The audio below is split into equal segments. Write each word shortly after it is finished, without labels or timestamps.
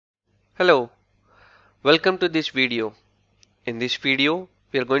Hello, welcome to this video. In this video,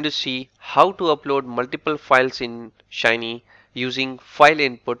 we are going to see how to upload multiple files in Shiny using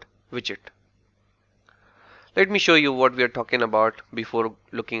fileInput widget. Let me show you what we are talking about before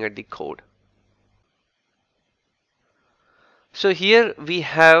looking at the code. So here we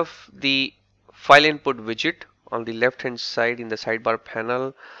have the fileInput widget on the left hand side in the sidebar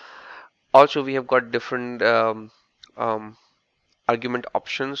panel. Also, we have got different um, argument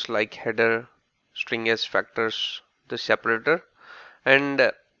options like header, string s, factors, the separator,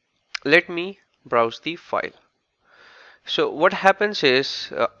 and let me browse the file. So what happens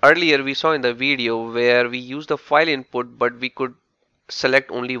is earlier we saw in the video where we use the file input but we could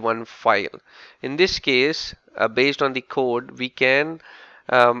select only one file. In this case, based on the code, we can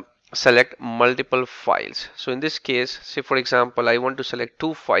select multiple files. So in this case, say for example, I want to select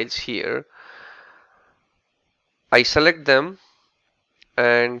two files here. I select them,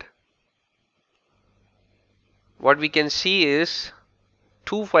 and what we can see is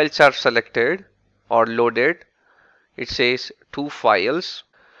two files are selected or loaded. It says two files.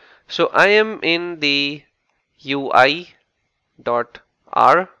 So I am in the UI.R.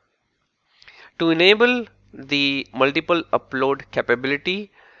 To enable the multiple upload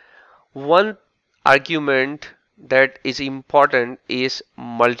capability, one argument that is important is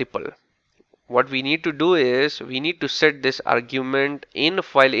multiple. What we need to do is we need to set this argument in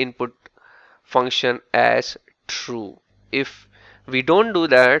file input function as true. If we don't do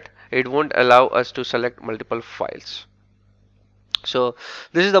that, it won't allow us to select multiple files. So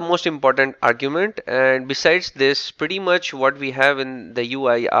this is the most important argument, and besides this, pretty much what we have in the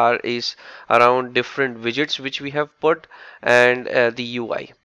UIR is around different widgets which we have put and the UI.